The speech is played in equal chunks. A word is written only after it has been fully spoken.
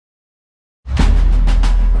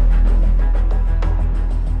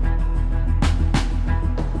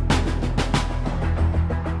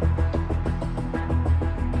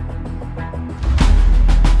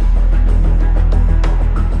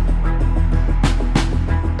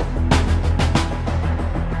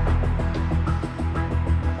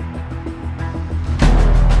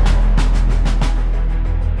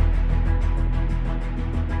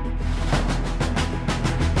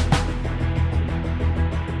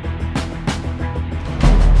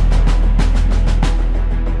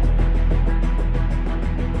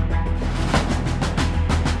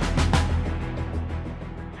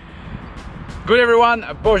Good everyone,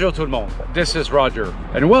 bonjour tout le monde. This is Roger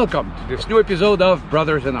and welcome to this new episode of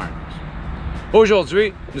Brothers in Arms.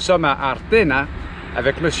 Aujourd'hui, nous sommes à Artena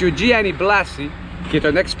avec Monsieur Gianni Blasi, qui est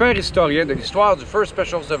un expert historien de l'histoire du First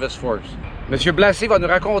Special Service Force. Monsieur Blasi va nous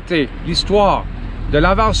raconter l'histoire de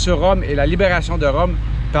l'avance sur Rome et la libération de Rome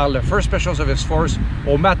par le First Special Service Force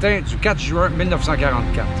au matin du 4 juin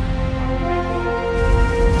 1944.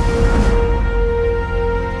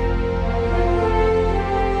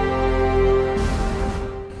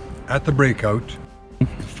 At the Breakout,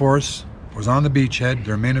 the force was on the beachhead.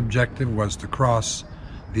 Their main objective was to cross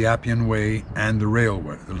the Appian Way and the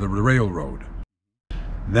railroad.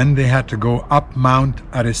 Then they had to go up Mount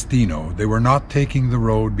Arestino. They were not taking the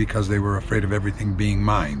road because they were afraid of everything being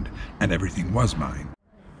mined, and everything was mined.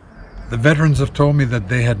 The veterans have told me that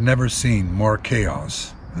they had never seen more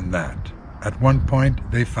chaos than that. At one point,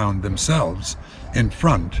 they found themselves in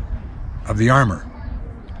front of the armor.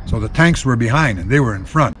 So the tanks were behind and they were in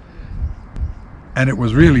front. And it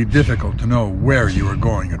was really difficult to know where you were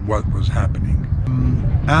going and what was happening.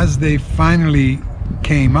 As they finally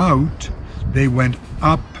came out, they went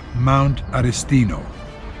up Mount Arestino.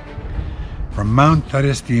 From Mount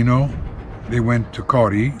Arestino, they went to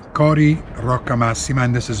Cori, Rocca Massima,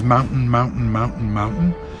 and this is mountain.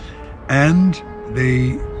 And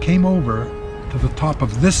they came over to the top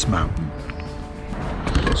of this mountain.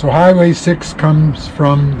 So Highway 6 comes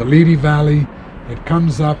from the Lidi Valley. It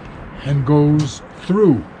comes up and goes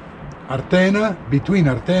through Artena, between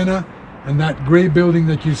Artena and that gray building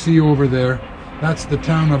that you see over there. That's the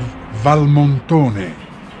town of Valmontone.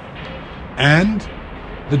 And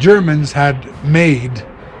the Germans had made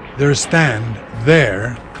their stand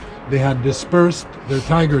there. They had dispersed their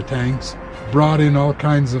Tiger tanks, brought in all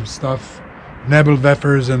kinds of stuff,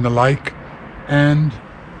 Nebelwerfers and the like, and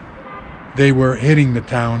they were hitting the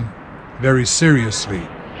town very seriously.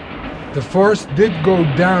 The force did go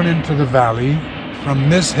down into the valley. From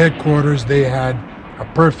this headquarters, they had a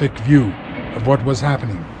perfect view of what was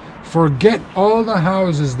happening. Forget all the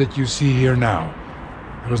houses that you see here now.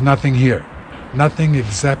 There was nothing here. Nothing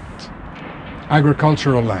except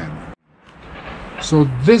agricultural land. So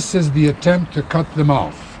this is the attempt to cut them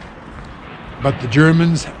off. But the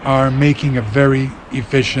Germans are making a very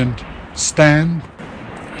efficient stand.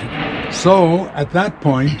 So at that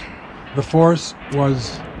point, the force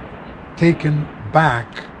was taken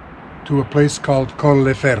back to a place called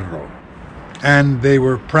Colleferro, and they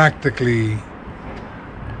were practically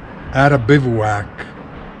at a bivouac.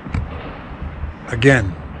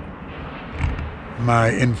 Again, my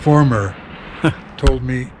informer told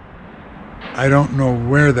me, I don't know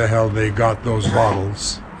where the hell they got those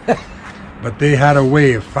bottles, but they had a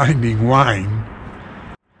way of finding wine,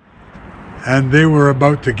 and they were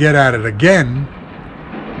about to get at it again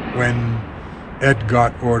when Ed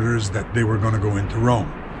got orders that they were going to go into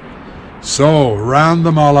Rome. So round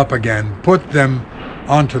them all up again, put them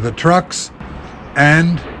onto the trucks,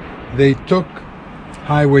 and they took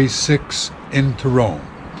Highway 6 into Rome.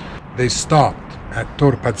 They stopped at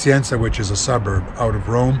Tor Pazienza, which is a suburb out of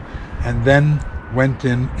Rome, and then went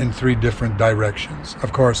in 3 different directions.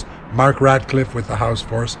 Of course, Mark Radcliffe with the house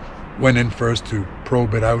force went in first to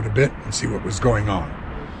probe it out a bit and see what was going on.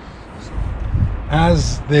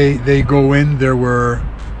 As they go in, there were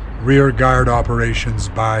rear guard operations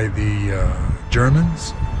by the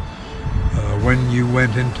Germans. When you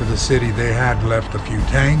went into the city, they had left a few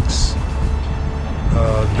tanks.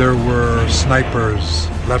 There were snipers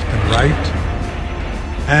left and right.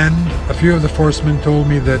 And a few of the forcemen told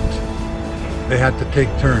me that they had to take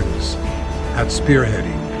turns at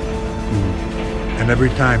spearheading. And every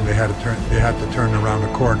time they had to turn around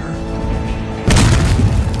a corner.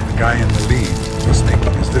 The guy in the lead was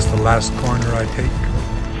thinking, is this the last corner I take?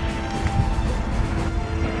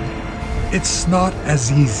 It's not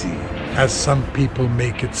as easy as some people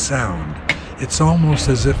make it sound. It's almost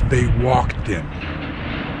as if they walked in,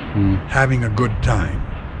 having a good time.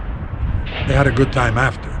 They had a good time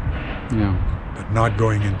after, but not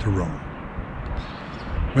going into Rome.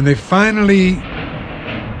 When they finally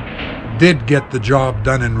did get the job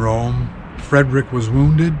done in Rome, Frederick was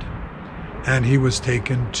wounded, and he was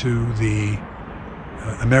taken to the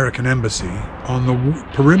American embassy. On the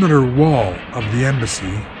perimeter wall of the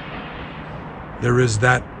embassy, there is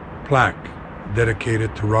that plaque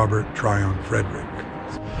dedicated to Robert Tryon Frederick.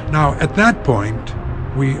 Now, at that point,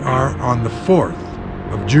 we are on the 4th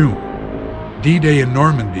of June. D-Day in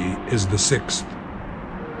Normandy is the 6th.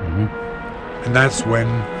 And that's when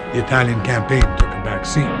the Italian campaign took a back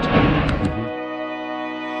seat.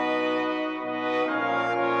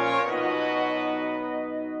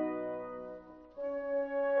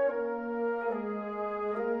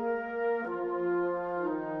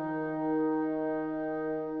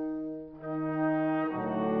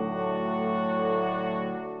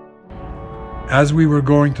 As we were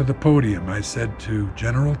going to the podium, I said to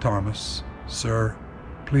General Thomas, "Sir,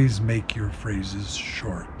 please make your phrases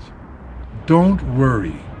short. Don't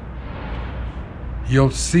worry. You'll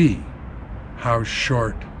see how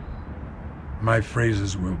short my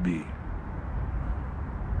phrases will be."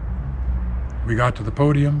 We got to the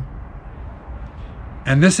podium,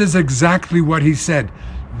 and this is exactly what he said.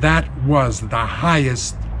 That was the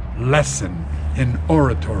highest lesson in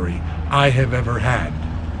oratory I have ever had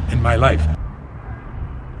in my life.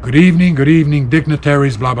 Good evening,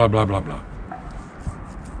 dignitaries, blah, blah, blah, blah, blah.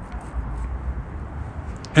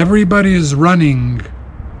 Everybody is running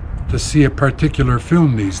to see a particular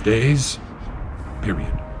film these days,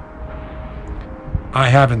 period. I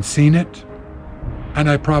haven't seen it, and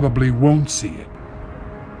I probably won't see it.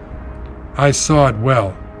 I saw it,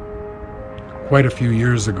 well, quite a few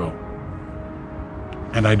years ago,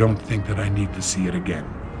 and I don't think that I need to see it again.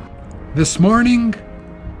 This morning,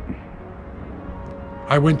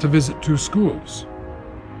 I went to visit 2 schools,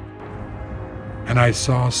 and I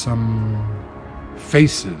saw some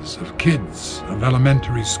faces of kids of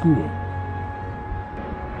elementary school.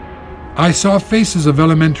 I saw faces of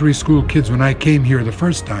elementary school kids when I came here the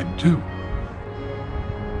first time, too.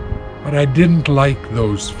 But I didn't like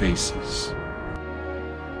those faces.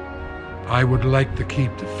 I would like to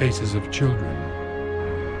keep the faces of children,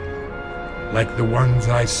 like the ones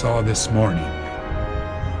I saw this morning.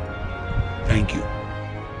 Thank you.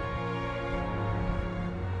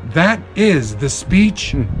 That is the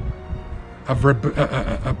speech of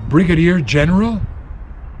a brigadier general?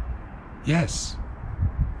 Yes.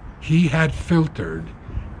 He had filtered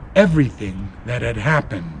everything that had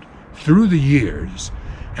happened through the years,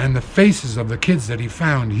 and the faces of the kids that he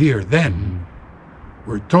found here then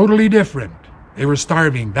were totally different. They were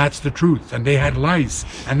starving, that's the truth, and they had lice,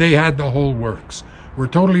 and they had the whole works. Were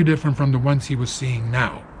totally different from the ones he was seeing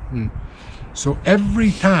now. So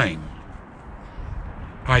every time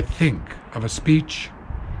I think of a speech,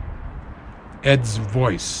 Ed's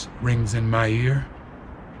voice rings in my ear,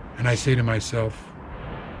 and I say to myself,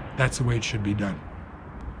 that's the way it should be done.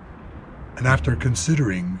 And after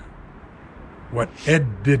considering what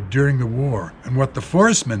Ed did during the war, and what the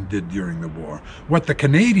Forcemen did during the war, what the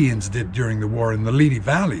Canadians did during the war in the Lidi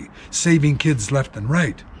Valley, saving kids left and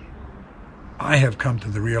right, I have come to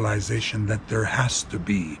the realization that there has to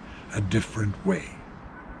be a different way.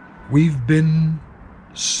 We've been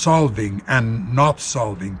solving and not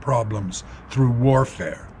solving problems through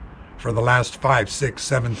warfare for the last 5, 6,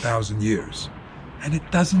 7,000 years. And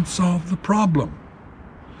it doesn't solve the problem.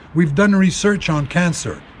 We've done research on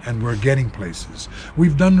cancer, and we're getting places.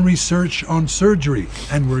 We've done research on surgery,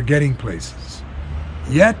 and we're getting places.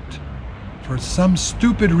 Yet, for some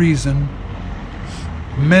stupid reason,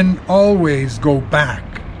 men always go back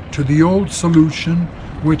to the old solution,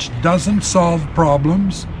 which doesn't solve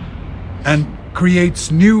problems and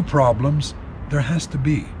creates new problems. There has to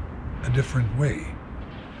be a different way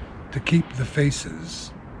to keep the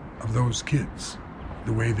faces of those kids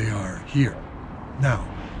the way they are here now,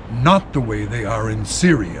 not the way they are in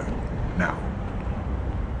Syria now.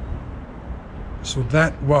 So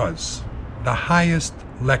that was the highest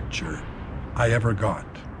lecture I ever got,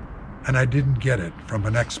 and I didn't get it from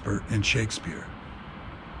an expert in Shakespeare.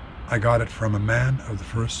 I got it from a man of the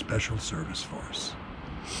 1st Special Service Force.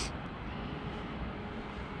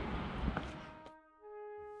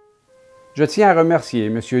 Je tiens à remercier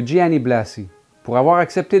M. Gianni Blasi pour avoir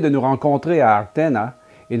accepté de nous rencontrer à Artena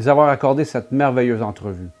et nous avoir accordé cette merveilleuse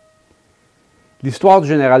entrevue. L'histoire du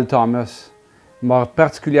général Thomas m'a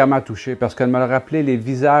particulièrement touché parce qu'elle m'a rappelé les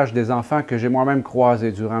visages des enfants que j'ai moi-même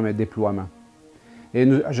croisés durant mes déploiements. Et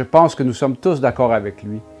je pense que nous sommes tous d'accord avec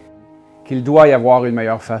lui qu'il doit y avoir une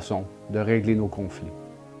meilleure façon de régler nos conflits.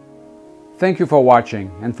 Thank you for watching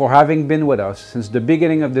and for having been with us since the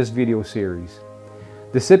beginning of this video series.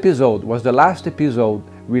 This episode was the last episode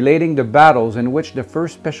relating the battles in which the 1st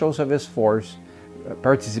Special Service Force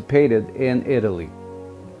participated in Italy.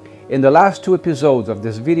 In the last 2 episodes of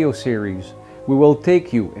this video series, we will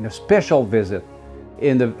take you in a special visit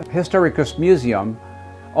in the Historicus Museum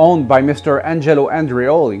owned by Mr. Angelo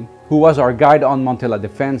Andreoli, who was our guide on Monte La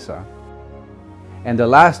Defensa. And the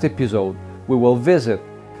last episode, we will visit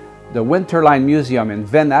the Winterline Museum in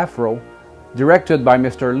Venafro, directed by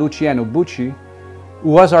Mr. Luciano Bucci, who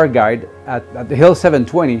was our guide at the Hill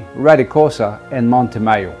 720, Radicosa, and Monte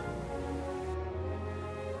Maio.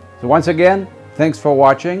 So once again, thanks for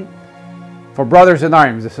watching. For Brothers in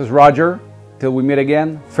Arms, this is Roger. Till we meet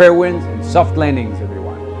again, fair winds and soft landings,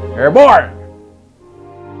 everyone. Airborne!